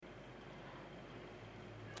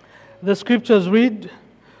The scriptures read,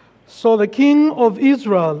 "So the king of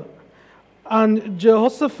Israel and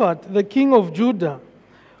Jehoshaphat, the king of Judah,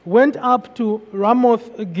 went up to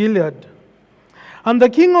Ramoth Gilead. And the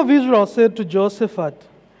king of Israel said to Jehoshaphat,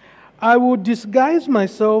 I will disguise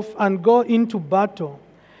myself and go into battle,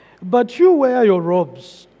 but you wear your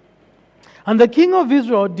robes. And the king of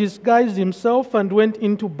Israel disguised himself and went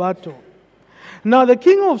into battle. Now the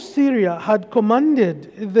king of Syria had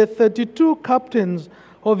commanded the 32 captains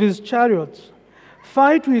of his chariots,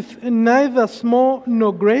 fight with neither small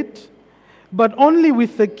nor great, but only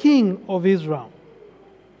with the king of Israel.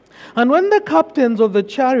 And when the captains of the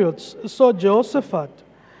chariots saw Jehoshaphat,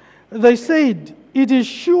 they said, It is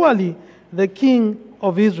surely the king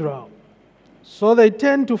of Israel. So they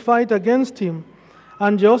turned to fight against him,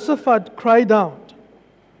 and Jehoshaphat cried out.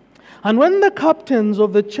 And when the captains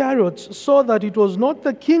of the chariots saw that it was not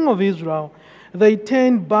the king of Israel, they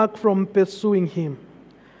turned back from pursuing him.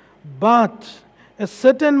 But a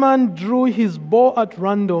certain man drew his bow at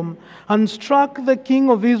random and struck the king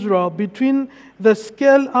of Israel between the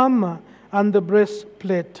scale armor and the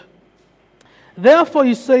breastplate. Therefore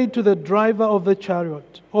he said to the driver of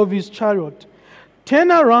his chariot,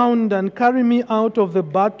 Turn around and carry me out of the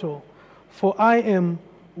battle, for I am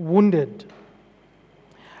wounded.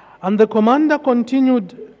 And the battle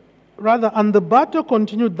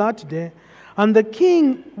continued that day, and the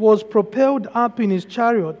king was propelled up in his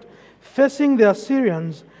chariot, facing the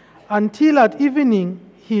Assyrians, until at evening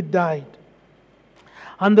he died.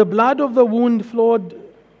 And the blood of the wound flowed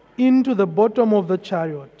into the bottom of the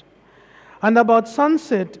chariot. And about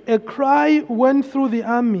sunset, a cry went through the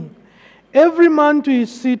army, every man to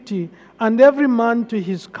his city, and every man to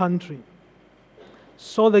his country.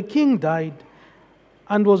 So the king died,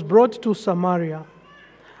 and was brought to Samaria.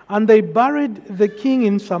 And they buried the king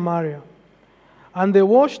in Samaria. And they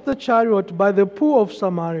washed the chariot by the pool of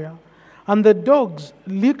Samaria. And the dogs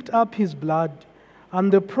licked up his blood,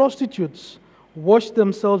 and the prostitutes washed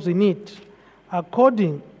themselves in it,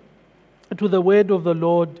 according to the word of the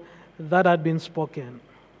Lord that had been spoken.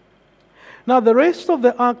 Now the rest of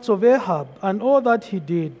the acts of Ahab, and all that he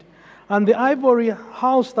did, and the ivory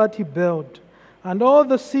house that he built, and all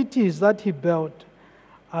the cities that he built,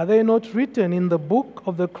 are they not written in the book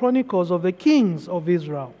of the Chronicles of the kings of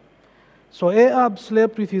Israel? So Ahab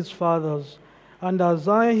slept with his fathers, and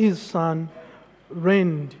Uzziah his son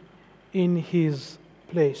reigned in his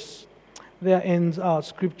place. There ends our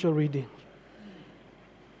scripture reading.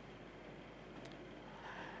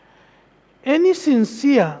 Any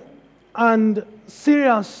sincere and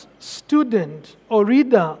serious student or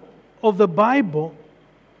reader of the Bible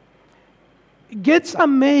gets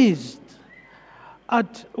amazed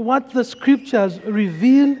at what the scriptures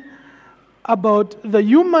reveal about the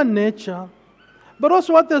human nature, but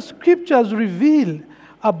also what the scriptures reveal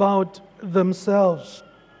about themselves.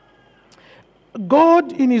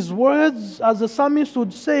 God, in his words, as the psalmist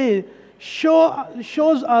would say,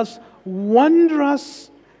 shows us wondrous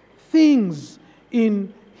things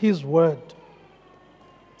in his word.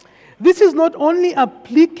 This is not only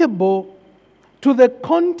applicable to the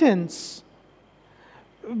contents,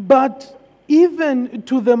 but even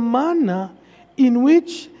to the manner in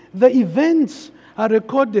which the events are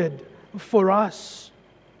recorded for us.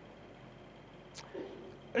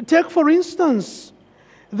 Take, for instance,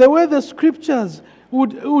 the way the scriptures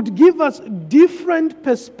would give us different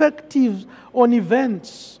perspectives on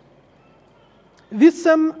events. This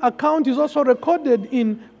same account is also recorded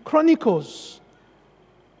in Chronicles.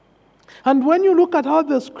 And when you look at how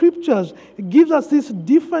the scriptures gives us this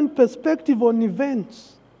different perspective on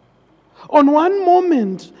events, on one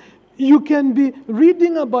moment, you can be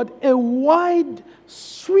reading about a wide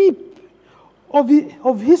sweep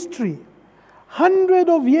of history, hundreds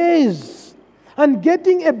of years, and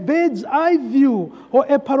getting a bird's eye view or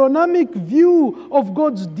a panoramic view of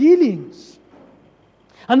God's dealings.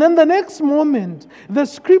 And then the next moment, the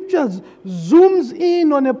scriptures zooms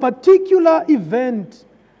in on a particular event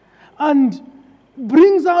and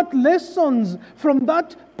brings out lessons from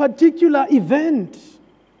that particular event.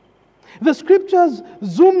 The scriptures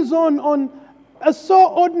zooms on a so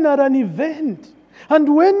ordinary an event.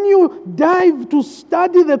 And when you dive to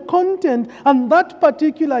study the content and that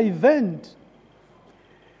particular event,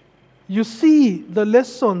 you see the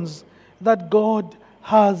lessons that God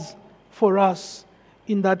has for us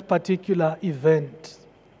in that particular event.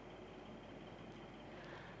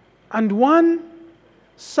 And one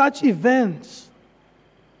such event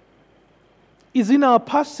is in our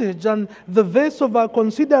passage, and the verse of our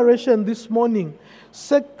consideration this morning,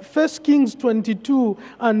 1 Kings 22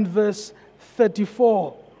 and verse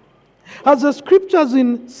 34. As the scriptures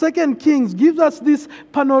in 2 Kings gives us this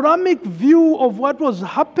panoramic view of what was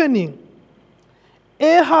happening,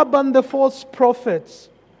 Ahab and the false prophets,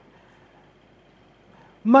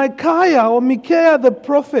 Micaiah the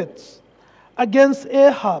prophet against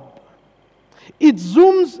Ahab. It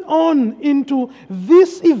zooms on into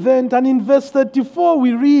this event, and in verse 34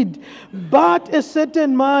 we read, "But a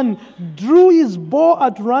certain man drew his bow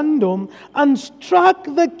at random and struck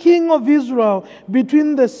the king of Israel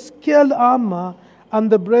between the scaled armor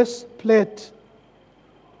and the breastplate.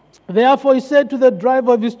 Therefore he said to the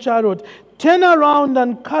driver of his chariot, 'Turn around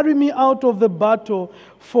and carry me out of the battle,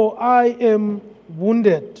 for I am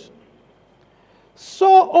wounded.'"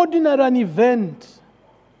 So ordinary an event,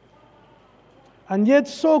 and yet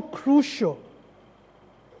so crucial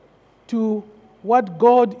to what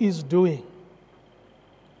God is doing.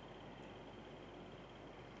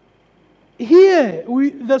 Here,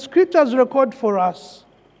 the scriptures record for us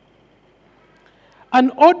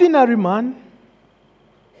an ordinary man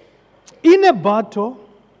in a battle.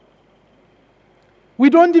 We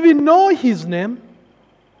don't even know his name,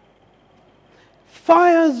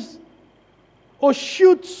 fires or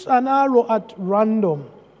shoots an arrow at random.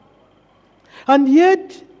 And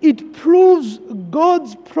yet it proves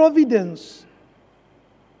God's providence.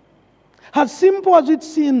 As simple as it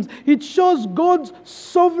seems, it shows God's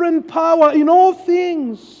sovereign power in all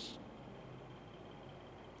things.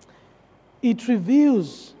 It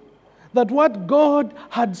reveals that what God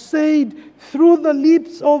had said through the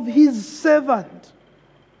lips of his servant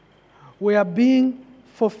were being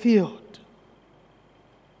fulfilled.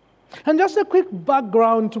 And just a quick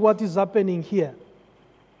background to what is happening here.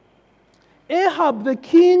 Ahab, the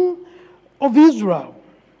king of Israel,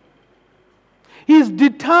 is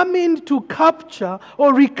determined to capture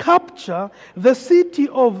or recapture the city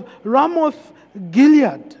of Ramoth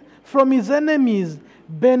Gilead from his enemies,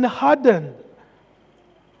 Ben-Hadad,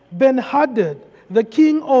 the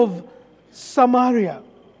king of Samaria.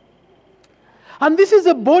 And this is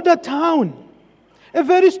a border town, a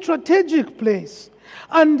very strategic place.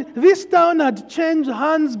 And this town had changed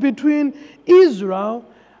hands between Israel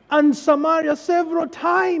and Samaria several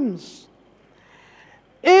times.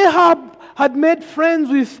 Ahab had made friends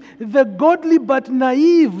with the godly but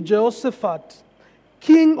naive Jehoshaphat,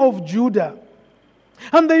 king of Judah.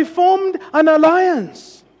 And they formed an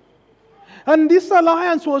alliance. And this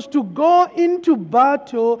alliance was to go into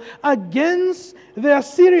battle against the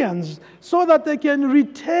Assyrians so that they can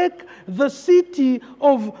retake the city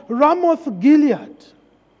of Ramoth Gilead.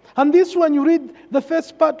 And this, when you read the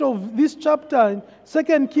first part of this chapter,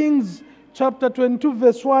 2 Kings chapter 22,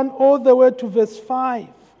 verse 1, all the way to verse 5.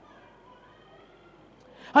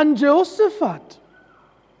 And Jehoshaphat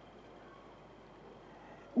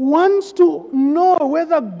wants to know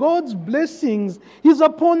whether God's blessings is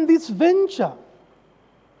upon this venture.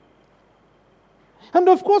 And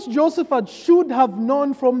of course, Jehoshaphat should have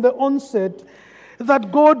known from the onset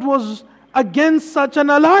that God was against such an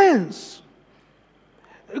alliance.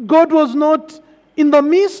 God was not in the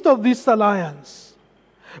midst of this alliance.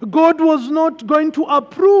 God was not going to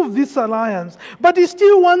approve this alliance. But he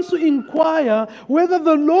still wants to inquire whether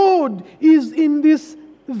the Lord is in this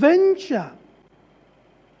venture.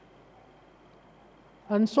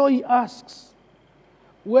 And so he asks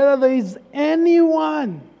whether there is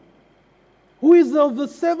anyone who is of the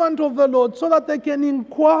servant of the Lord, so that they can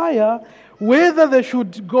inquire whether they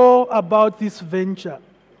should go about this venture.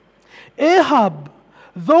 Ahab,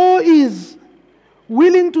 though he is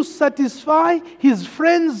willing to satisfy his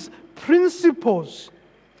friend's principles,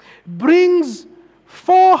 brings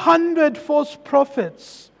 400 false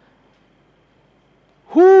prophets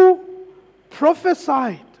who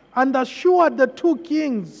prophesied and assured the two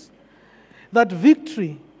kings that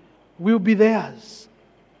victory will be theirs.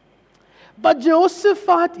 But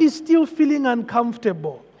Jehoshaphat is still feeling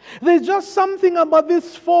uncomfortable. There's just something about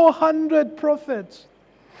these 400 prophets.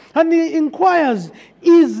 And he inquires,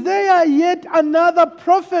 is there yet another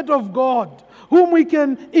prophet of God whom we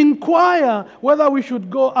can inquire whether we should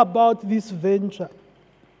go about this venture?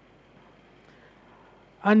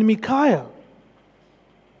 And Micaiah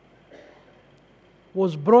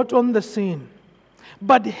was brought on the scene.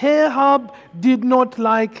 But Ahab did not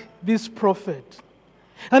like this prophet.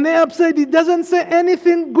 And Ahab said, he doesn't say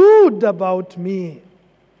anything good about me.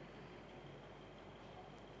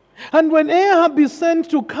 And when Ahab is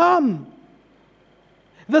sent to come,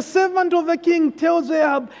 the servant of the king tells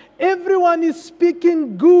Ahab, everyone is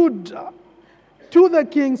speaking good to the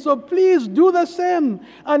king, so please do the same.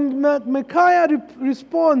 And Micaiah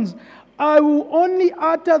responds, I will only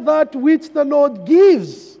utter that which the Lord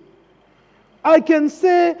gives. I can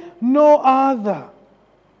say no other.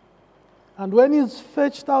 And when he's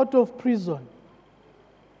fetched out of prison,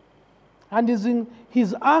 and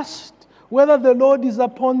he's asked whether the Lord is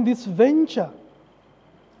upon this venture,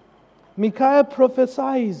 Micaiah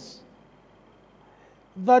prophesies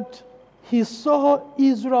that he saw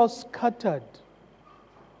Israel scattered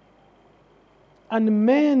and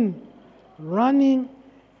men running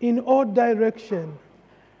in all directions.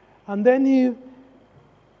 And then he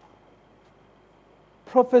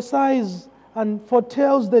prophesies and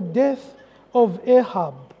foretells the death of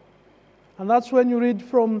Ahab. And that's when you read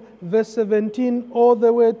from verse 17 all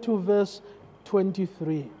the way to verse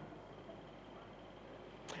 23.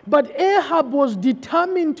 But Ahab was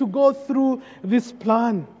determined to go through this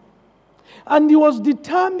plan. And he was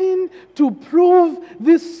determined to prove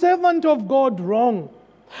this servant of God wrong.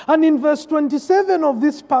 And in verse 27 of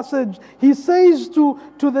this passage, he says to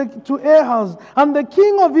Ahaz, and the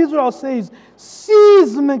king of Israel says,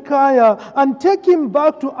 "Seize Micaiah and take him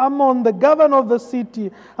back to Ammon, the governor of the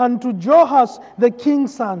city, and to Joash, the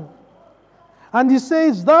king's son." And he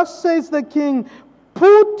says, "Thus says the king,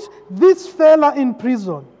 put this fella in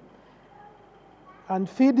prison and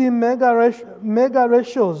feed him mega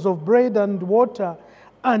ratios of bread and water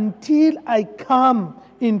until I come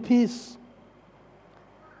in peace."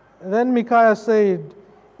 Then Micaiah said,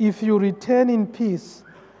 "If you return in peace,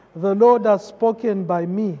 the Lord has spoken by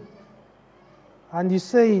me." And he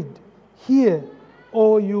said, "Hear,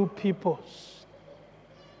 all you peoples."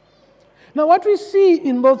 Now what we see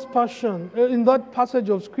in that passage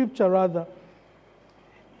of scripture,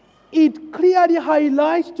 it clearly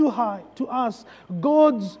highlights to us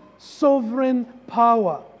God's sovereign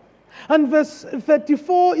power. And verse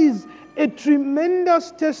 34 is a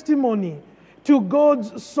tremendous testimony to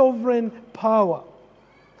God's sovereign power.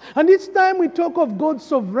 And each time we talk of God's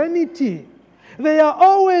sovereignty, there are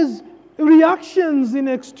always reactions in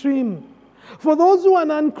extreme. For those who are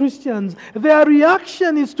non-Christians, their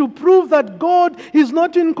reaction is to prove that God is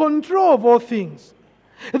not in control of all things.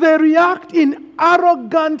 They react in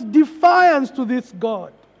arrogant defiance to this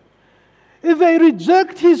God. They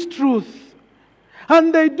reject His truth.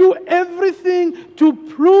 And they do everything to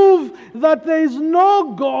prove that there is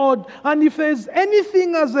no God. And if there is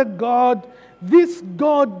anything as a God, this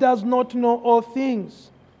God does not know all things.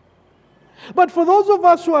 But for those of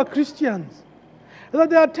us who are Christians,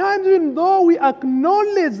 that there are times even though we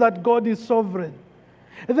acknowledge that God is sovereign,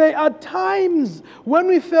 there are times when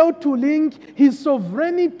we fail to link His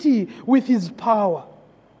sovereignty with His power.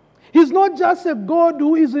 He's not just a God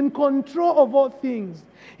who is in control of all things.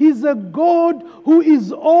 He's a God who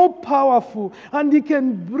is all-powerful, and He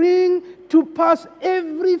can bring to pass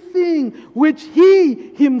everything which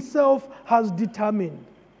He Himself has determined.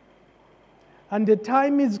 And the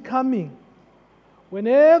time is coming when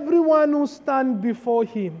everyone will stand before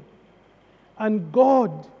Him, and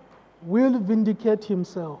God will vindicate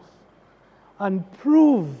Himself and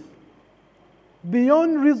prove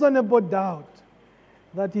beyond reasonable doubt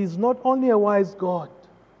that He is not only a wise God,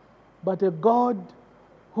 but a God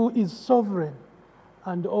who is sovereign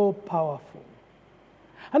and all-powerful.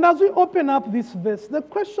 And as we open up this verse, the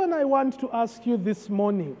question I want to ask you this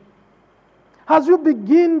morning, as you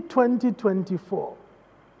begin 2024,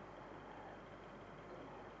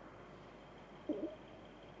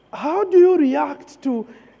 how do you react to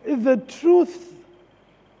the truth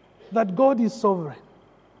that God is sovereign?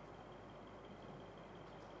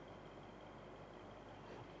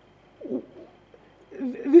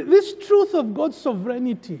 This truth of God's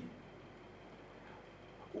sovereignty,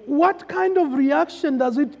 what kind of reaction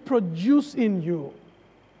does it produce in you?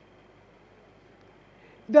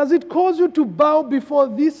 Does it cause you to bow before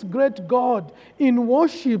this great God in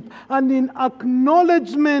worship and in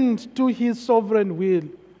acknowledgement to His sovereign will?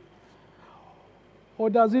 Or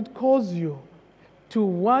does it cause you to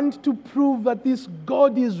want to prove that this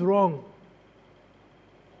God is wrong?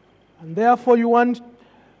 And therefore you want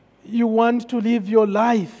to live your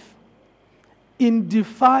life in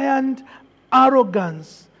defiant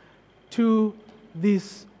arrogance to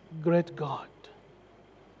this great God.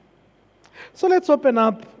 So let's open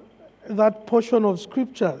up that portion of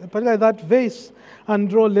Scripture, particularly that verse, and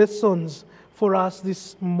draw lessons for us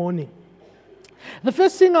this morning. The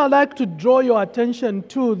first thing I'd like to draw your attention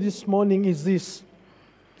to this morning is this.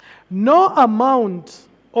 No amount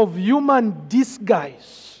of human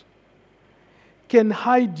disguise can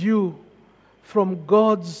hide you from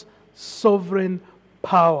God's sovereign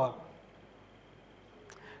power.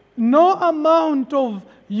 No amount of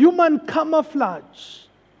human camouflage,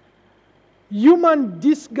 human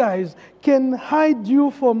disguise can hide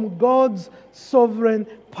you from God's sovereign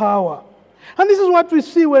power. And this is what we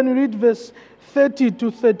see when we read verse 30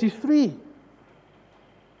 to 33.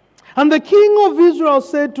 And the king of Israel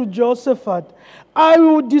said to Jehoshaphat, I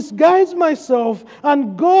will disguise myself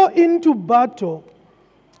and go into battle,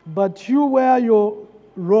 but you wear your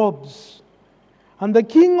robes. And the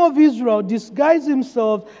king of Israel disguised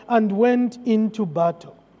himself and went into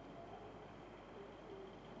battle.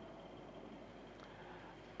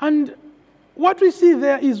 And what we see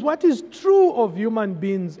there is what is true of human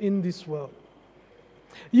beings in this world.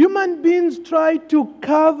 Human beings try to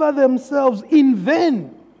cover themselves in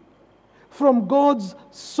vain from God's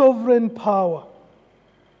sovereign power.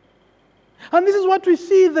 And this is what we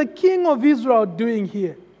see the king of Israel doing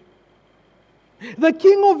here. The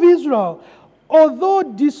king of Israel, although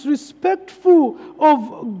disrespectful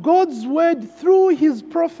of God's word through his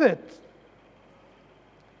prophet,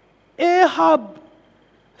 Ahab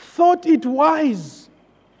thought it wise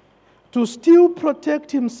to still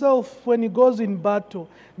protect himself when he goes in battle,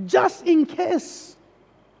 just in case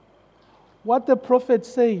what the prophet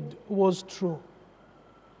said was true.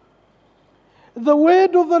 The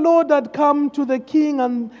word of the Lord had come to the king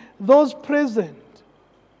and those present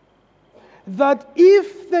that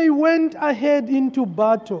if they went ahead into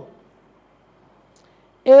battle,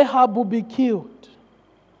 Ahab would be killed.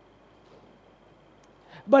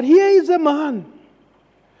 But here is a man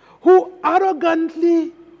who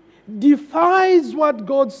arrogantly defies what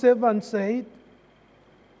God's servant said,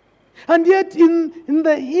 and yet in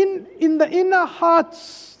the inner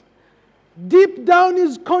hearts, deep down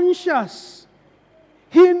is conscious.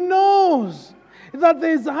 He knows that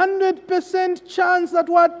there is 100% chance that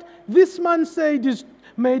what this man said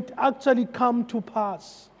may actually come to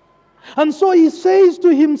pass. And so he says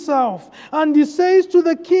to himself, and he says to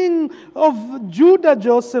the king of Judah,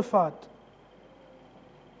 Jehoshaphat,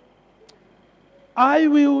 I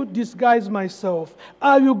will disguise myself.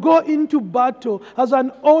 I will go into battle as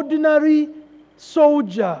an ordinary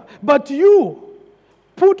soldier. But you,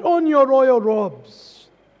 put on your royal robes.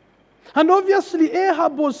 And obviously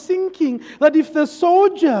Ahab was thinking that if the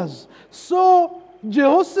soldiers saw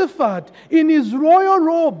Jehoshaphat in his royal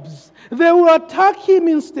robes, they will attack him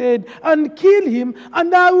instead and kill him,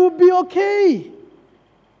 and I will be okay.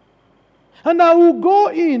 And I will go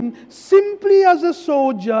in simply as a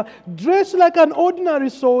soldier, dressed like an ordinary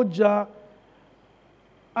soldier,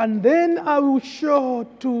 and then I will show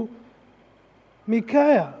to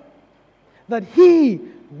Micaiah that he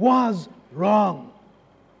was wrong.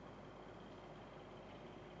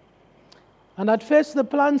 And at first the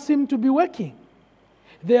plan seemed to be working.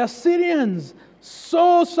 The Assyrians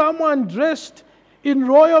saw someone dressed in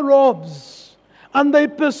royal robes, and they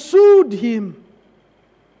pursued him.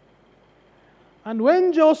 And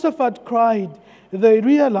when Jehoshaphat cried, they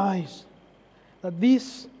realized that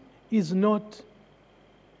this is not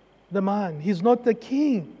the man. He's not the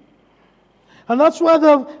king. And that's why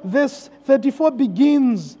the verse 34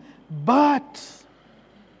 begins, but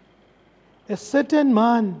a certain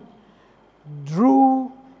man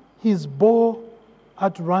drew his bow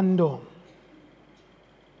at random.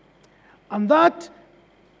 And that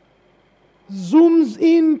zooms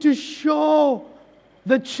in to show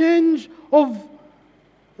the change of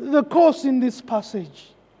the course in this passage.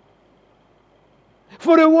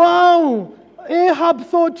 For a while, Ahab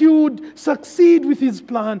thought he would succeed with his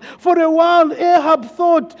plan. For a while, Ahab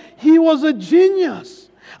thought he was a genius.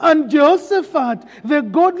 And Jehoshaphat, the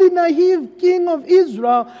godly, naive king of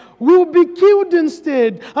Israel, will be killed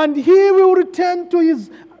instead. And he will return to his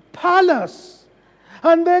palace.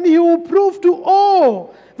 And then he will prove to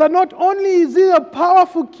all that not only is he a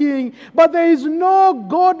powerful king, but there is no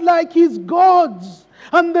God like his gods.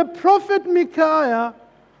 And the prophet Micaiah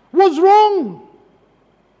was wrong.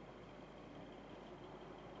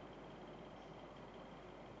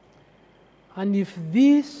 And if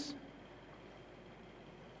this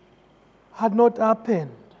had not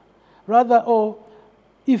happened, or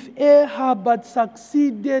if Ahab had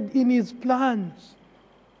succeeded in his plans,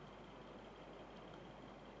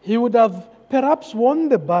 he would have perhaps won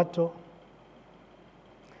the battle,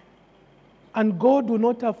 and God would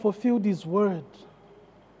not have fulfilled his word.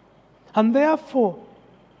 And therefore,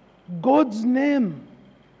 God's name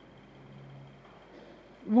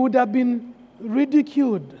would have been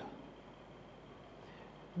ridiculed.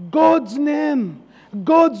 God's name,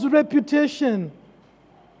 God's reputation,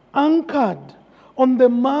 anchored on the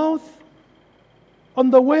mouth, on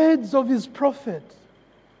the words of his prophet.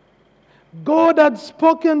 God had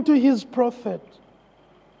spoken to his prophet,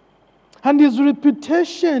 and his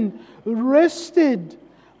reputation rested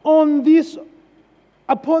upon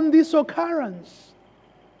this occurrence.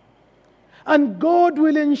 And God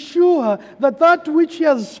will ensure that that which He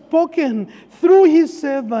has spoken through His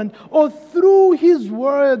servant or through His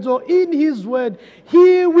words or in His word,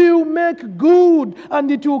 He will make good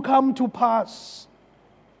and it will come to pass.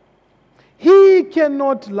 He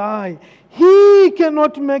cannot lie. He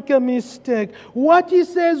cannot make a mistake. What He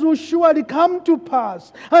says will surely come to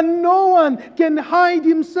pass. And no one can hide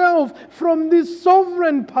himself from this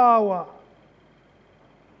sovereign power.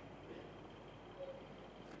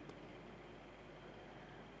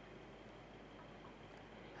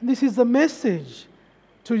 This is the message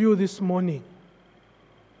to you this morning.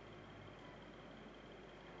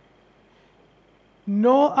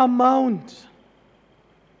 No amount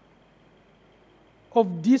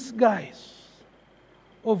of disguise,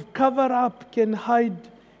 of cover-up can hide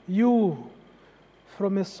you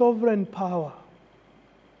from a sovereign power.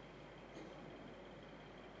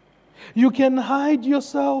 You can hide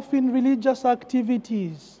yourself in religious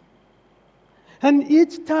activities. And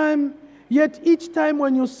each time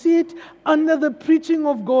when you sit under the preaching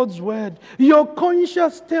of God's word, your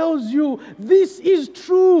conscience tells you, this is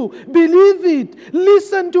true. Believe it.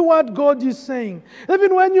 Listen to what God is saying.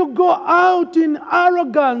 Even when you go out in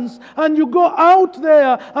arrogance and you go out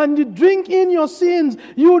there and you drink in your sins,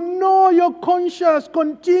 you know your conscience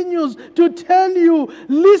continues to tell you,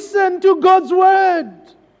 listen to God's word.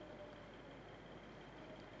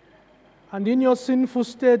 And in your sinful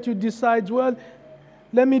state, you decide, well,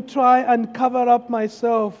 let me try and cover up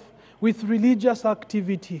myself with religious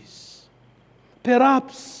activities.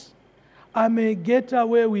 Perhaps I may get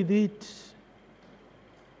away with it.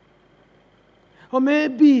 Or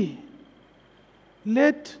maybe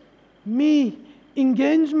let me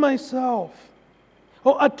engage myself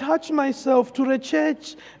or attach myself to a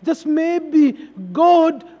church. Just maybe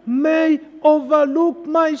God may overlook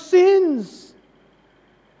my sins.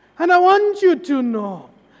 And I want you to know,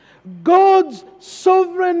 God's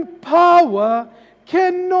sovereign power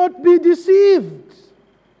cannot be deceived.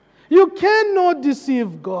 You cannot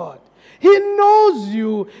deceive God. He knows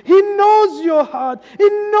you. He knows your heart. He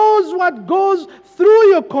knows what goes through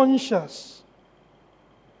your conscience.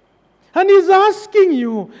 And He's asking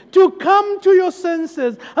you to come to your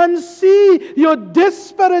senses and see your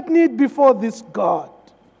desperate need before this God.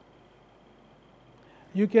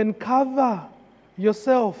 You can cover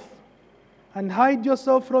yourself and hide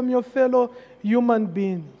yourself from your fellow human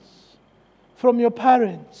beings, from your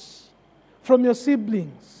parents, from your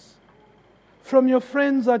siblings, from your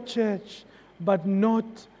friends at church, but not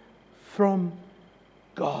from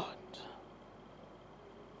God.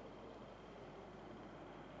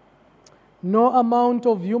 No amount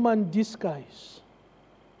of human disguise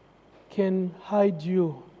can hide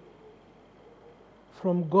you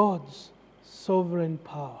from God's sovereign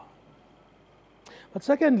power. But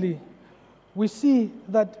secondly, we see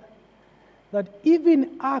that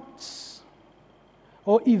even acts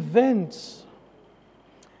or events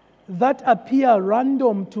that appear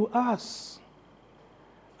random to us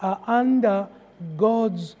are under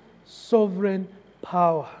God's sovereign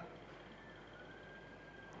power.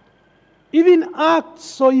 Even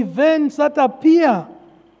acts or events that appear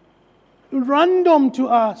random to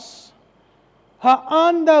us are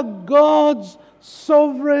under God's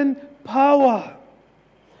sovereign power.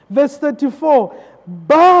 Verse 34,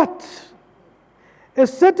 but a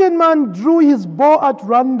certain man drew his bow at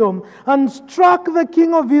random and struck the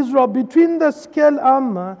king of Israel between the scale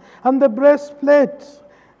armor and the breastplate.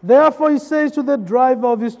 Therefore he says to the driver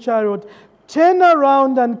of his chariot, turn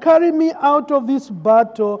around and carry me out of this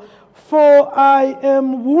battle, for I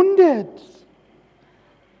am wounded.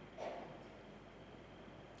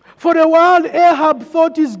 For a while Ahab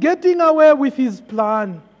thought he's getting away with his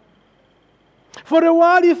plan. For a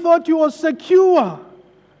while he thought he was secure,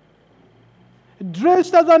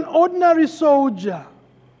 dressed as an ordinary soldier.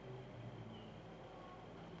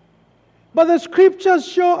 But the scriptures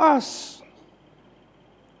show us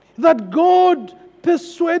that God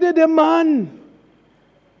persuaded a man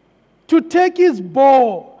to take his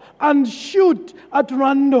bow and shoot at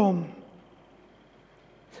random.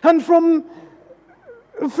 And from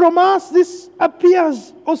us, this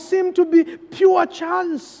appears or seems to be pure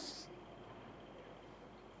chance.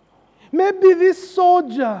 Maybe this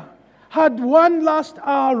soldier had one last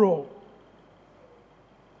arrow.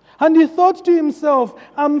 And he thought to himself,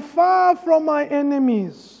 I'm far from my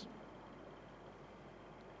enemies.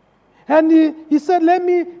 And he said, let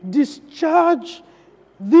me discharge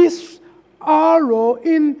this arrow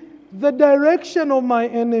in the direction of my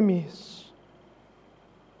enemies.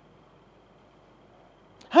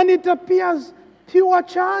 And it appears pure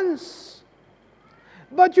chance.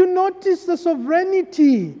 But you notice the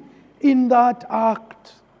sovereignty in that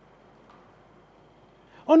act.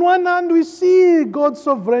 On one hand, we see God's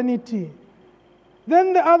sovereignty.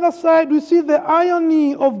 Then the other side, we see the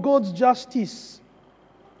irony of God's justice.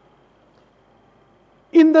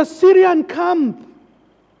 In the Syrian camp,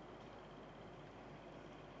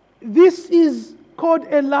 this is called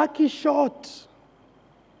a lucky shot.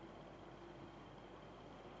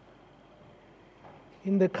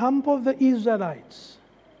 In the camp of the Israelites,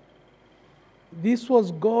 this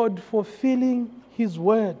was God fulfilling His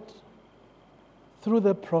word through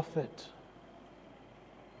the prophet.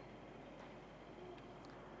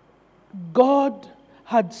 God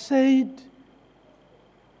had said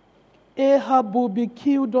Ahab will be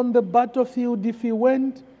killed on the battlefield if he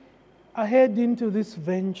went ahead into this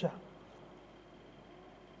venture.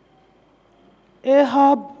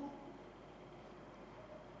 Ahab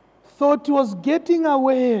thought he was getting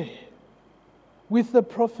away with the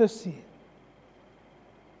prophecy.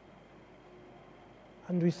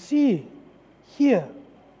 And we see here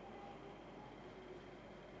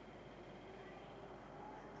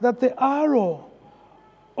that the arrow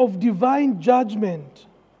of divine judgment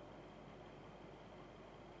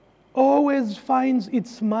always finds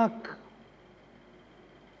its mark.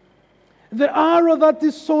 The arrow that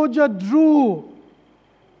this soldier drew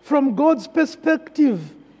from God's perspective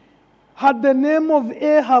had the name of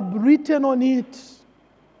Ahab written on it.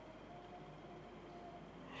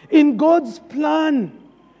 In God's plan,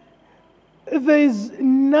 there is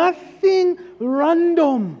nothing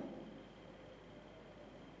random.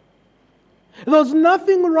 There's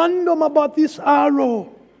nothing random about this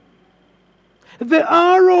arrow. The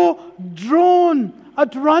arrow drawn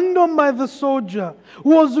at random by the soldier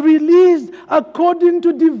was released according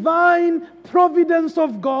to divine providence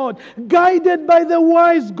of God, guided by the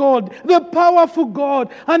wise God, the powerful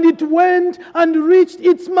God, and it went and reached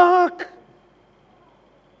its mark.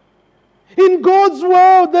 In God's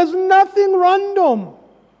world, there's nothing random.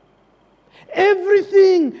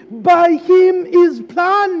 Everything by Him is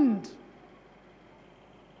planned.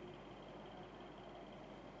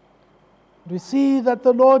 We see that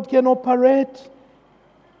the Lord can operate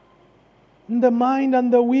in the mind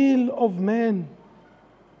and the will of men,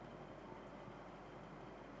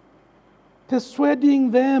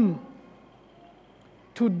 persuading them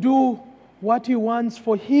to do what He wants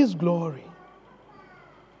for His glory.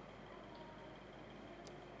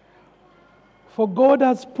 For God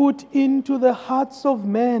has put into the hearts of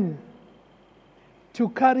men to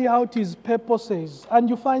carry out His purposes. And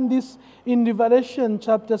you find this in Revelation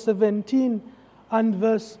chapter 17 and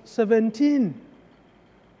verse 17,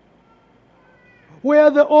 where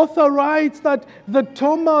the author writes that the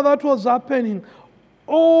turmoil that was happening,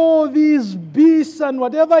 all these beasts and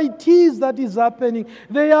whatever it is that is happening,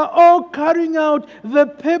 they are all carrying out the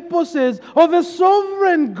purposes of a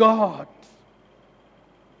sovereign God.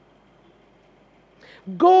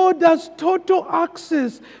 God has total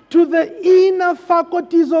access to the inner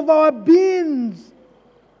faculties of our beings.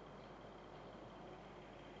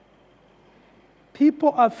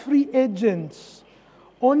 People are free agents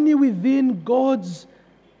only within God's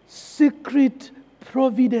secret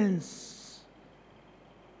providence.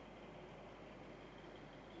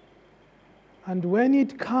 And when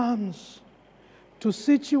it comes to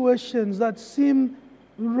situations that seem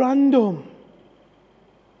random,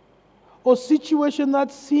 or situation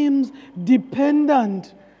that seems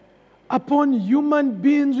dependent upon human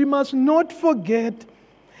beings, we must not forget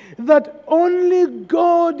that only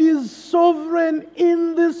God is sovereign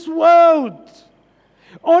in this world.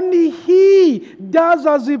 Only He does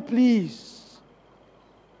as He pleases.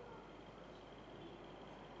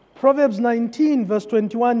 Proverbs 19 verse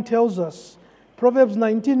 21 tells us, Proverbs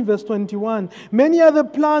 19 verse 21, many are the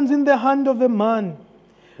plans in the hand of a man,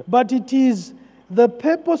 but it is the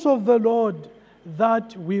purpose of the Lord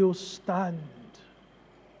that will stand.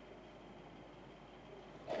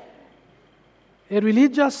 A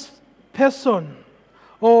religious person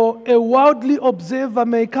or a worldly observer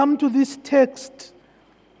may come to this text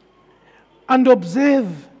and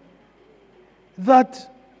observe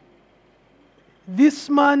that this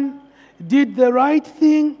man did the right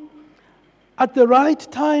thing at the right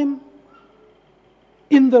time,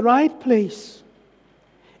 in the right place.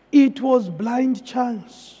 It was blind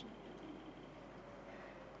chance.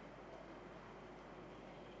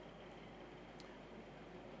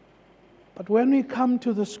 But when we come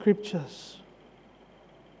to the scriptures,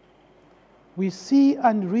 we see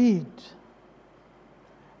and read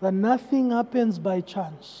that nothing happens by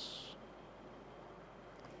chance.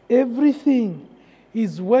 Everything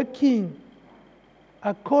is working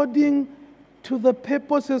according to the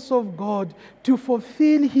purposes of God to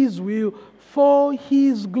fulfill His will for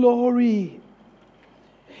His glory.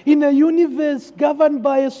 in a universe governed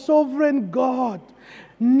by a sovereign God.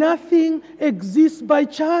 Nothing exists by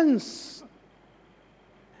chance.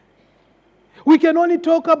 We can only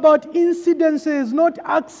talk about incidences, not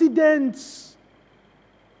accidents.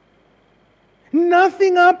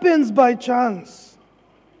 Nothing happens by chance.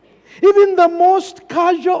 Even the most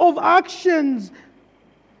casual of actions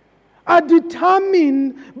are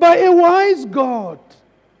determined by a wise God.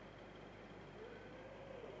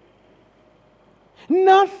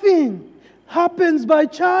 Nothing happens by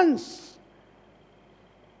chance.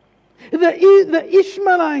 The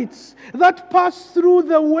Ishmaelites that passed through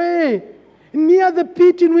the way near the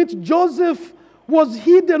pit in which Joseph was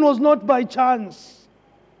hidden was not by chance.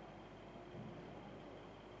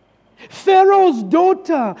 Pharaoh's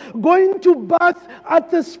daughter going to bath at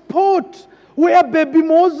the spot where baby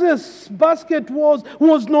Moses' basket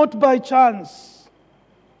was not by chance.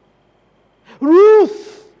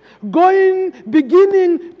 Ruth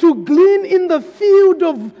beginning to glean in the field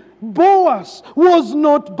of Boaz was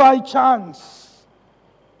not by chance.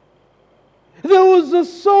 There was a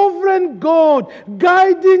sovereign God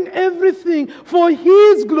guiding everything for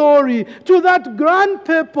His glory to that grand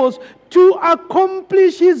purpose, to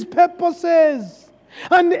accomplish His purposes.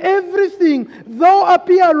 And everything, though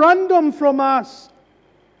appear random from us,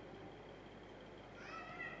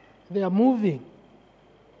 they are moving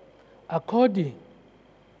according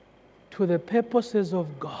to the purposes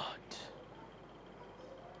of God.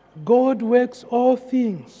 God works all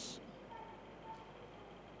things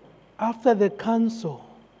after the counsel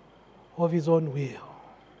of His own will.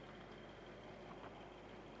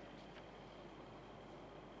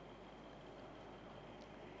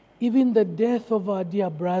 Even the death of our dear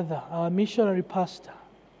brother, our missionary pastor,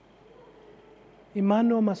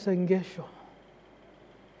 Emmanuel Masengesho,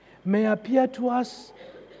 may appear to us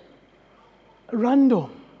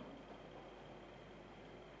random,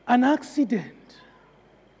 an accident.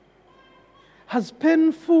 As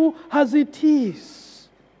painful as it is,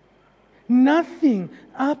 nothing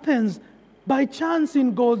happens by chance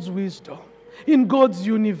in God's wisdom, in God's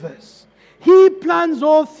universe. He plans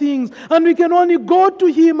all things, and we can only go to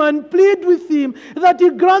Him and plead with Him that He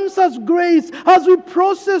grants us grace as we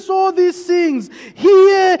process all these things.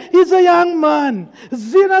 Here is a young man,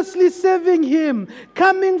 zealously serving Him,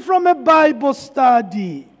 coming from a Bible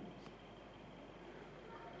study,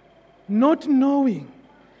 not knowing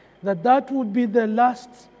that would be the last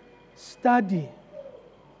study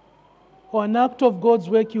or an act of God's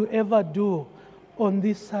work you ever do on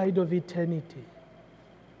this side of eternity.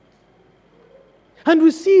 And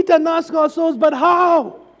we see it and ask ourselves, but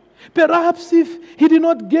how? Perhaps if he did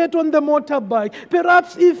not get on the motorbike,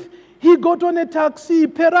 perhaps if he got on a taxi,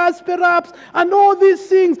 perhaps, and all these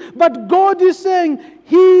things. But God is saying,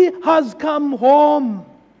 He has come home.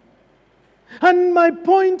 And my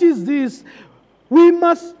point is this: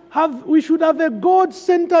 we should have a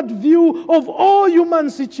God-centered view of all human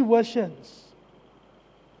situations.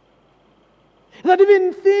 That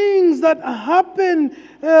even things that happen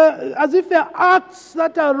as if they're acts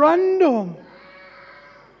that are random,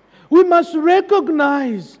 we must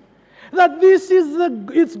recognize that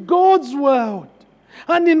it's God's world.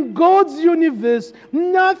 And in God's universe,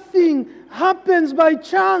 nothing happens by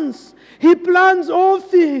chance. He plans all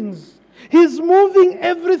things. He's moving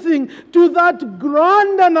everything to that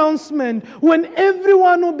grand announcement when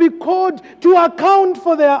everyone will be called to account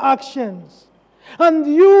for their actions. And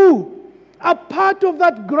you are part of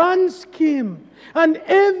that grand scheme. And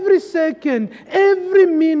every second, every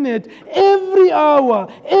minute, every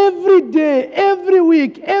hour, every day, every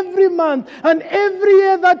week, every month, and every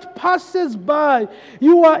year that passes by,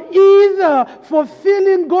 you are either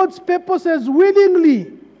fulfilling God's purposes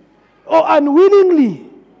willingly or unwillingly.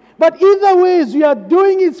 But either ways, you are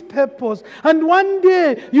doing His purpose. And one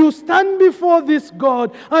day, you stand before this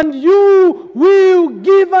God and you will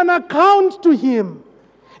give an account to Him.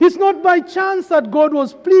 It's not by chance that God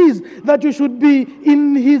was pleased that you should be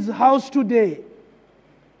in His house today.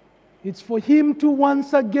 It's for Him to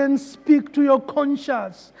once again speak to your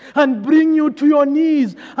conscience and bring you to your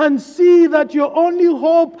knees and see that your only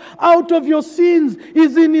hope out of your sins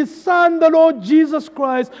is in His Son, the Lord Jesus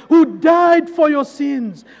Christ, who died for your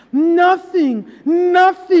sins. Nothing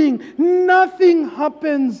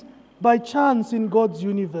happens by chance in God's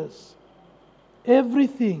universe.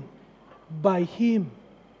 Everything by Him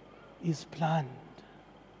is planned.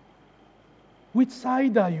 Which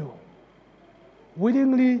side are you?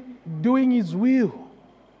 Willingly doing His will,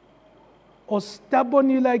 or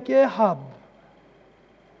stubbornly like Ahab,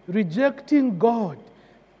 rejecting God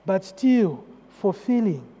but still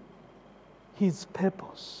fulfilling His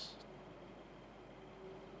purpose?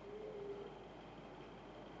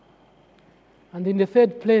 And in the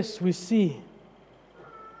third place, we see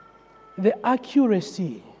the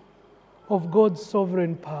accuracy of God's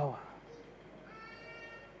sovereign power.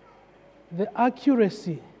 The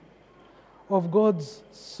accuracy of God's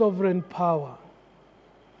sovereign power.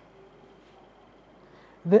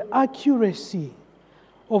 The accuracy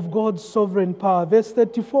of God's sovereign power. Verse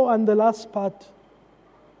 34 and the last part.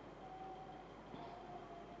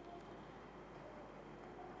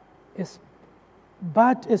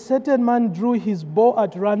 But a certain man drew his bow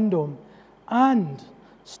at random and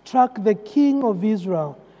struck the king of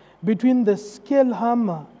Israel between the scale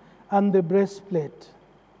hammer and the breastplate.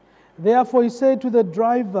 Therefore he said to the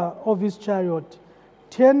driver of his chariot,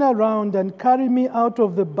 "Turn around and carry me out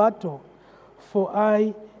of the battle, for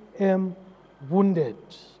I am wounded."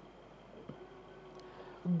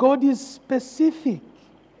 God is specific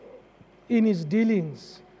in his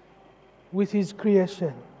dealings with his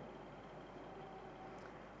creation.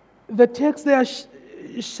 The text there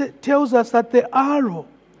tells us that the arrow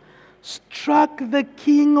struck the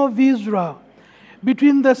king of Israel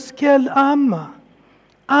between the scale armor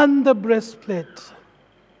and the breastplate.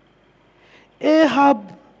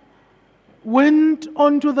 Ahab went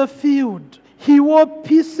onto the field. He wore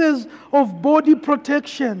pieces of body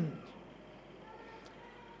protection,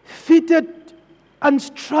 fitted and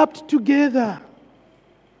strapped together.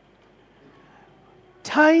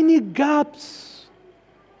 Tiny gaps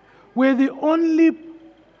were the only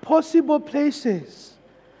possible places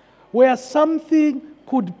where something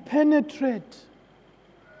could penetrate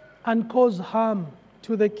and cause harm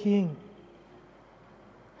to the king.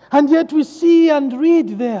 And yet we see and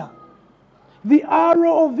read there, the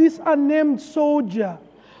arrow of this unnamed soldier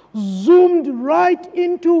zoomed right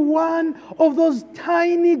into one of those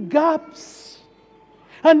tiny gaps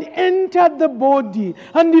and entered the body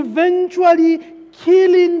and eventually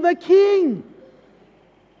killing the king.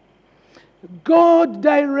 God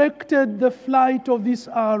directed the flight of this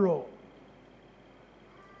arrow.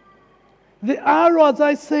 The arrow, as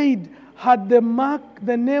I said, had the mark,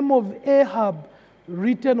 the name of Ahab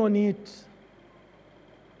written on it.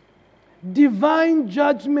 Divine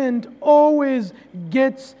judgment always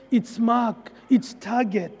gets its mark, its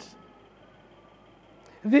target.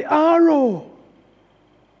 The arrow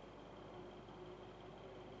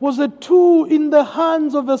was a tool in the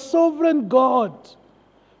hands of a sovereign God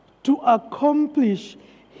to accomplish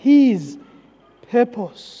his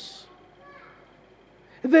purpose.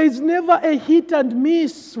 There is never a hit and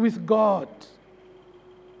miss with God.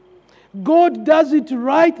 God does it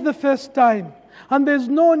right the first time, and there's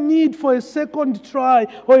no need for a second try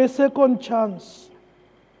or a second chance.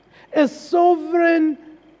 A sovereign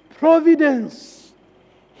providence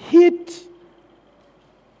hit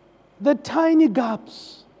the tiny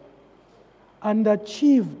gaps and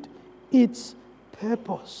achieved its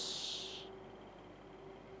purpose.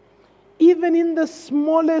 Even in the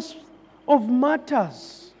smallest of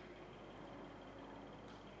matters,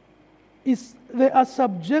 they are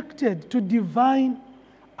subjected to divine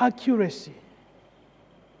accuracy.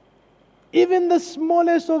 Even the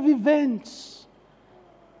smallest of events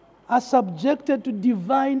are subjected to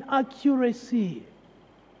divine accuracy.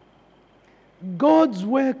 God's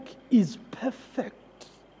work is perfect.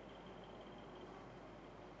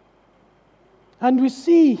 And we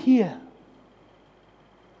see here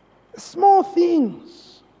small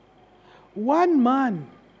things. One man,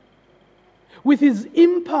 with his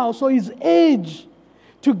impulse or his edge,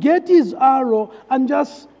 to get his arrow and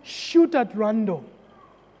just shoot at random.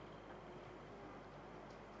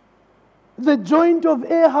 The joint of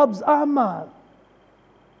Ahab's armor,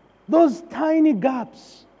 those tiny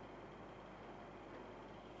gaps.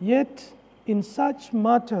 Yet, in such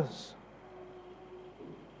matters,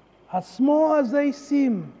 as small as they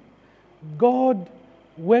seem, God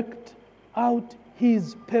worked out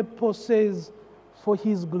his purposes for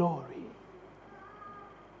his glory.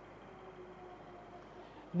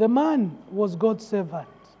 The man was God's servant.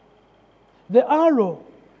 The arrow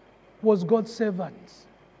was God's servant.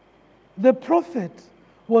 The prophet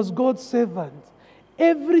was God's servant.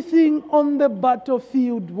 Everything on the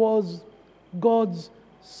battlefield was God's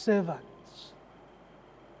servant.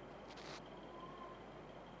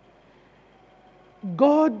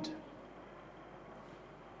 God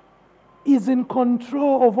is in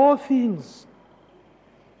control of all things,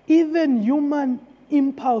 even human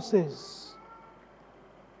impulses.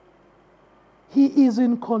 He is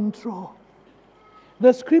in control.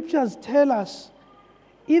 The scriptures tell us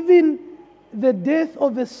even the death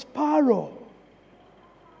of a sparrow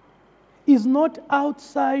is not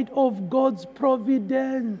outside of God's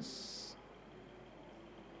providence.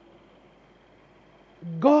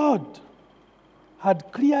 God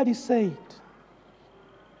had clearly said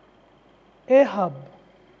Ahab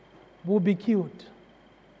will be killed.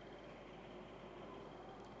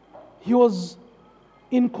 He was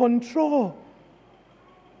in control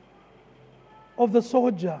of the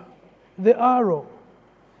soldier, the arrow,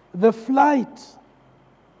 the flight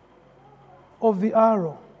of the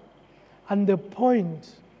arrow, and the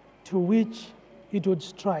point to which it would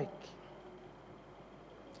strike.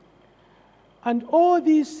 And all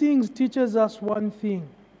these things teaches us one thing.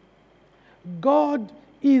 God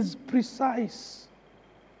is precise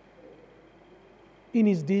in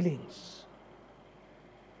his dealings.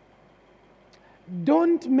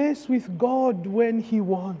 Don't mess with God when he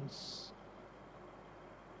wants.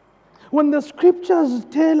 When the scriptures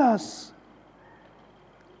tell us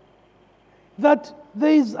that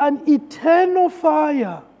there is an eternal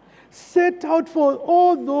fire set out for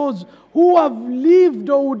all those who have lived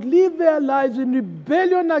or would live their lives in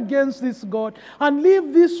rebellion against this God and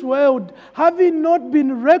leave this world having not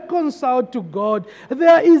been reconciled to God,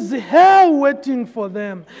 there is hell waiting for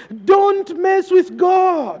them. Don't mess with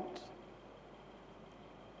God.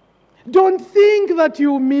 Don't think that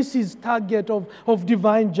you miss his target of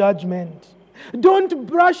divine judgment. Don't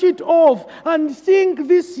brush it off and think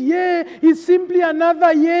this year is simply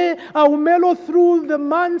another year. I'll mellow through the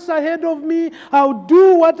months ahead of me. I'll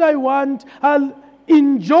do what I want. I'll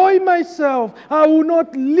enjoy myself. I will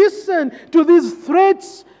not listen to these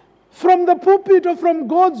threats from the pulpit or from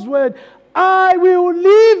God's word. I will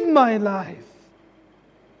live my life.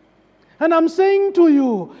 And I'm saying to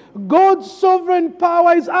you, God's sovereign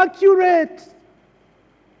power is accurate.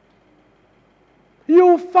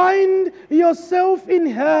 You'll find yourself in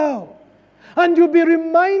hell. And you'll be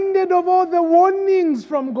reminded of all the warnings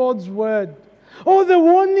from God's word. All the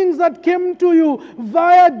warnings that came to you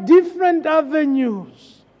via different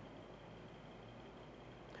avenues.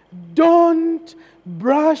 Don't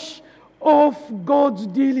brush off God's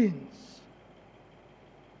dealings.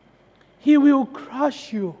 He will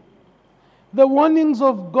crush you. The warnings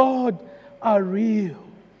of God are real.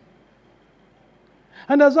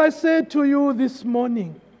 And as I said to you this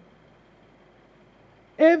morning,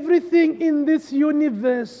 everything in this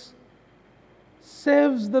universe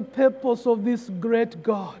serves the purpose of this great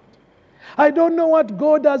God. I don't know what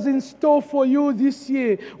God has in store for you this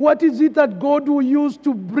year. What is it that God will use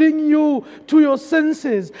to bring you to your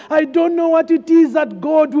senses? I don't know what it is that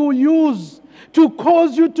God will use to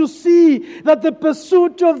cause you to see that the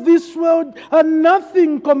pursuit of this world are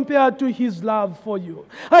nothing compared to his love for you.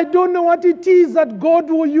 I don't know what it is that God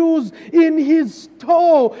will use in his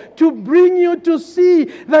store to bring you to see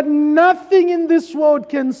that nothing in this world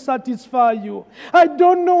can satisfy you. I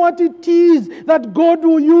don't know what it is that God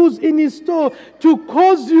will use in his store to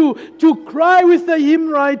cause you to cry with the hymn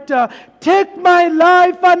writer, "Take my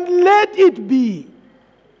life and let it be."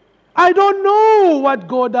 I don't know what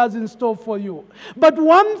God has in store for you. But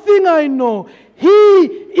one thing I know, he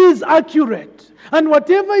is accurate. And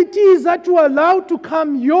whatever it is that you allow to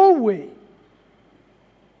come your way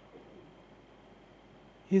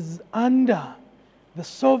is under the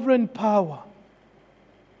sovereign power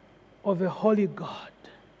of a holy God.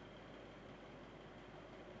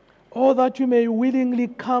 Oh, that you may willingly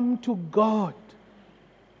come to God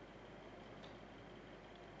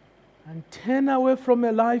and turn away from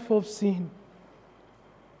a life of sin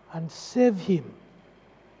and serve him.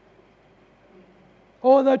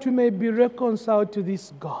 Oh, that you may be reconciled to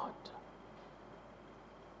this God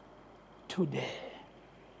today.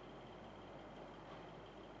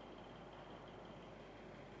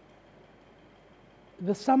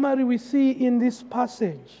 The summary we see in this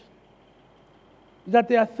passage is that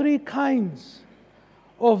there are three kinds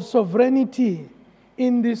of sovereignty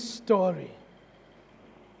in this story.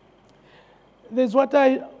 There's what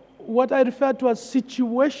I refer to as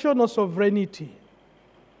situational sovereignty,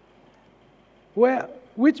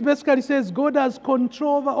 which basically says God has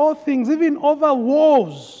control over all things, even over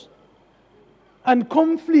wars and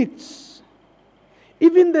conflicts,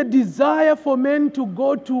 even the desire for men to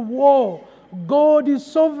go to war. God is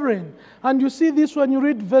sovereign. And you see this when you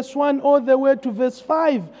read verse 1 all the way to verse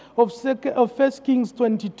 5 of 1 Kings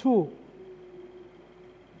 22.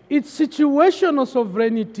 It's situational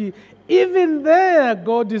sovereignty. Even there,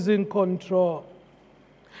 God is in control.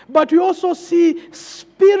 But we also see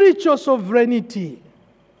spiritual sovereignty.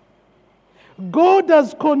 God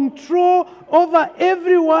has control over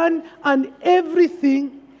everyone and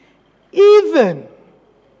everything, even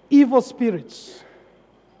evil spirits.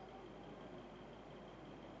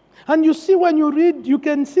 And you see when you read, you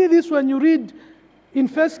can see this when you read in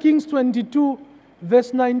 1 Kings 22,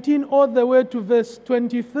 verse 19 all the way to verse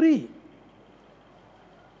 23.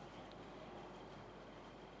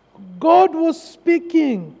 God was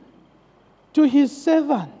speaking to his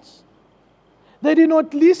servants. They did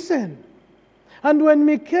not listen. And when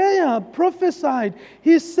Micaiah prophesied,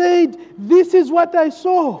 he said, "This is what I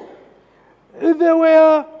saw. There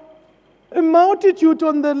were a multitude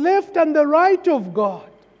on the left and the right of God.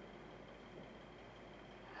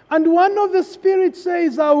 And one of the spirits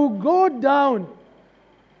says, I will go down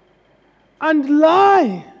and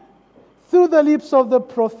lie through the lips of the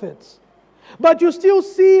prophets." But you still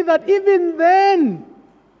see that even then,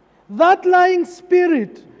 that lying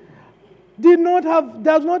spirit does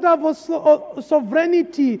not have a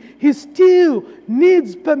sovereignty. He still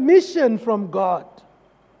needs permission from God.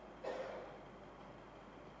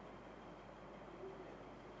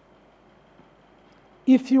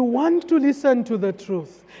 If you want to listen to the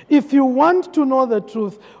truth, if you want to know the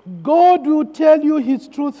truth, God will tell you His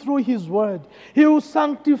truth through His Word. He will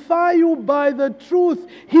sanctify you by the truth.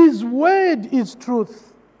 His Word is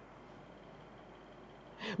truth.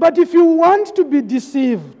 But if you want to be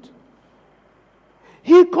deceived,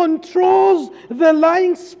 He controls the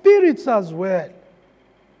lying spirits as well.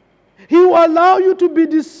 He will allow you to be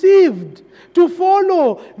deceived, to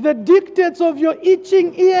follow the dictates of your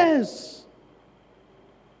itching ears.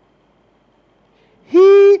 He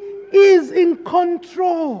is in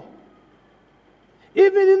control.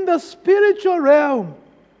 Even in the spiritual realm,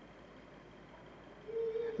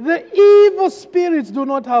 the evil spirits do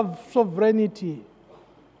not have sovereignty.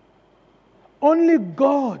 Only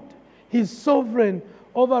God is sovereign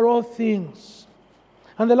over all things.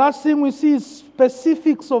 And the last thing we see is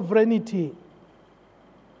specific sovereignty.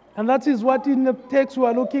 And that is what in the text we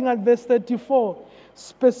are looking at, verse 34.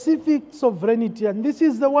 Specific sovereignty. And this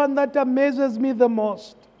is the one that amazes me the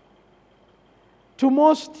most. To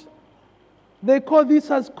most, they call this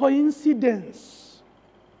as coincidence.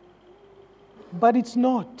 But it's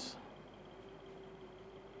not.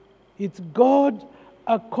 It's God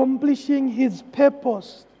accomplishing His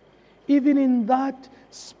purpose even in that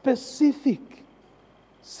specific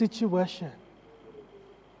situation.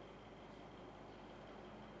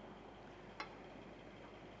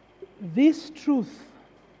 This truth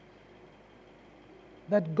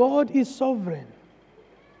that God is sovereign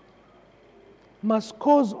must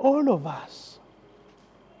cause all of us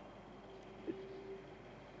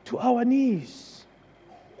to our knees,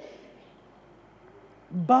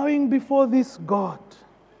 bowing before this God,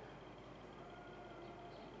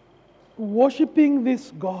 worshiping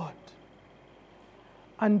this God,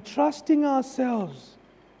 and trusting ourselves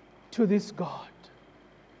to this God.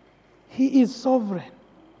 He is sovereign.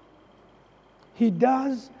 He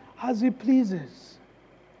does as He pleases.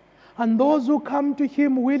 And those who come to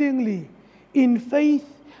Him willingly, in faith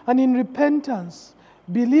and in repentance,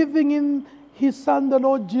 believing in His Son, the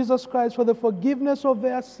Lord Jesus Christ, for the forgiveness of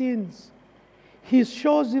their sins, He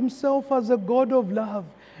shows Himself as a God of love,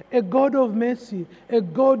 a God of mercy, a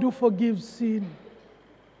God who forgives sin.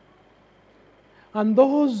 And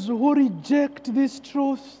those who reject this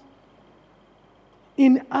truth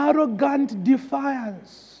in arrogant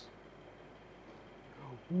defiance,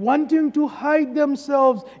 wanting to hide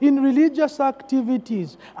themselves in religious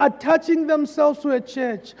activities, attaching themselves to a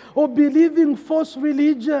church, or believing false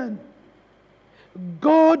religion,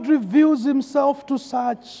 God reveals Himself to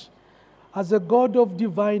such as a God of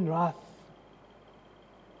divine wrath.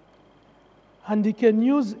 And He can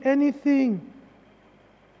use anything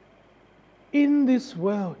in this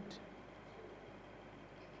world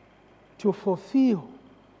to fulfill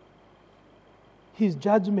His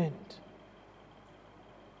judgment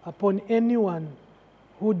upon anyone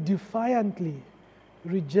who defiantly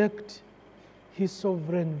reject His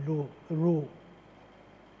sovereign rule.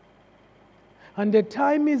 And the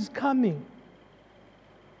time is coming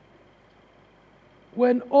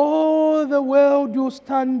when all the world will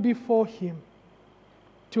stand before Him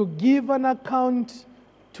to give an account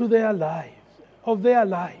to their lives, of their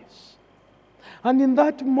lives. And in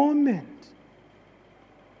that moment,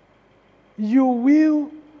 you will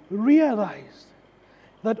realize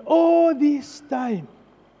that all this time,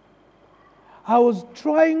 I was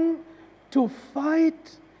trying to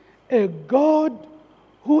fight a God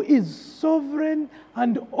who is sovereign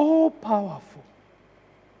and all-powerful.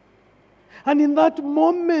 And in that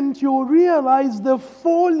moment, you realize the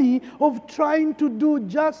folly of trying to do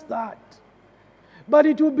just that. But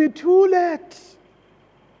it will be too late,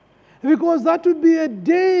 because that will be a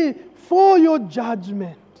day for your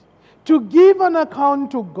judgment, to give an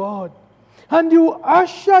account to God. And He will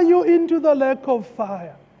usher you into the lake of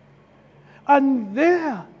fire. And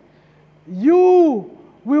there you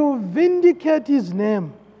will vindicate His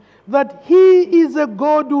name, that He is a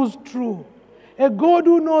God who's true, a God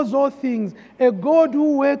who knows all things, a God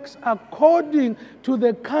who works according to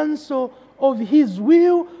the counsel of His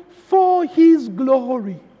will for His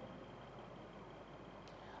glory.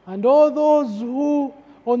 And all those who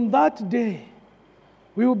on that day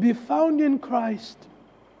will be found in Christ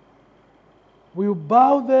will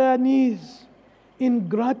bow their knees in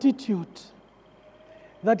gratitude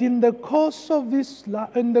that in the course of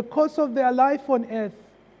their life on earth,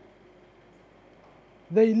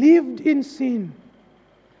 they lived in sin.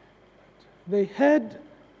 They heard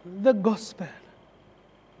the gospel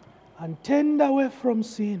and turned away from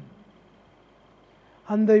sin.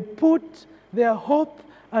 And they put their hope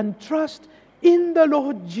and trust in the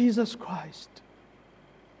Lord Jesus Christ.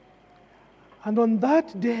 And on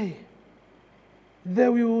that day, they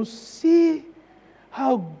will see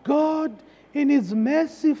how God in His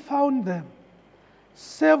mercy found them,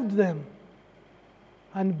 saved them,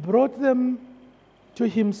 and brought them to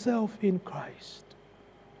Himself in Christ.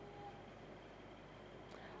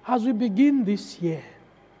 As we begin this year,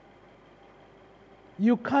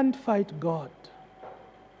 you can't fight God.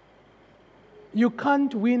 You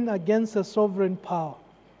can't win against a sovereign power.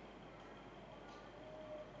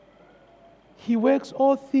 He works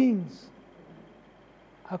all things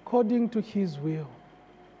according to His will.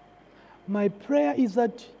 My prayer is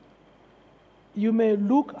that you may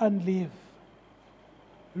look and live.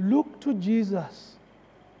 Look to Jesus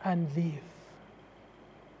and live.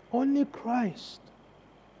 Only Christ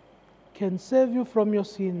can save you from your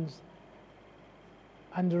sins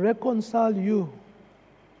and reconcile you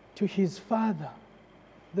to His Father,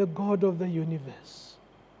 the God of the universe.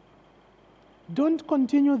 Don't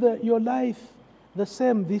continue your life the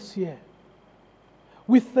same this year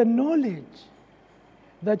with the knowledge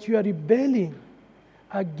that you are rebelling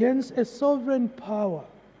against a sovereign power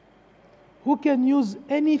who can use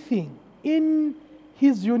anything in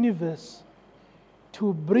His universe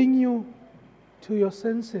to bring you to your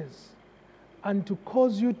senses and to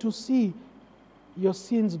cause you to see your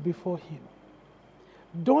sins before Him.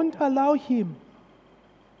 Don't allow Him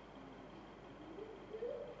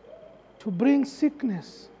to bring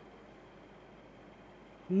sickness,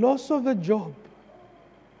 loss of a job,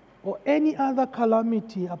 or any other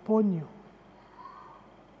calamity upon you.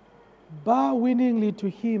 Bow willingly to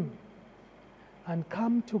Him and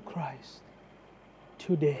come to Christ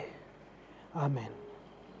today. Amen.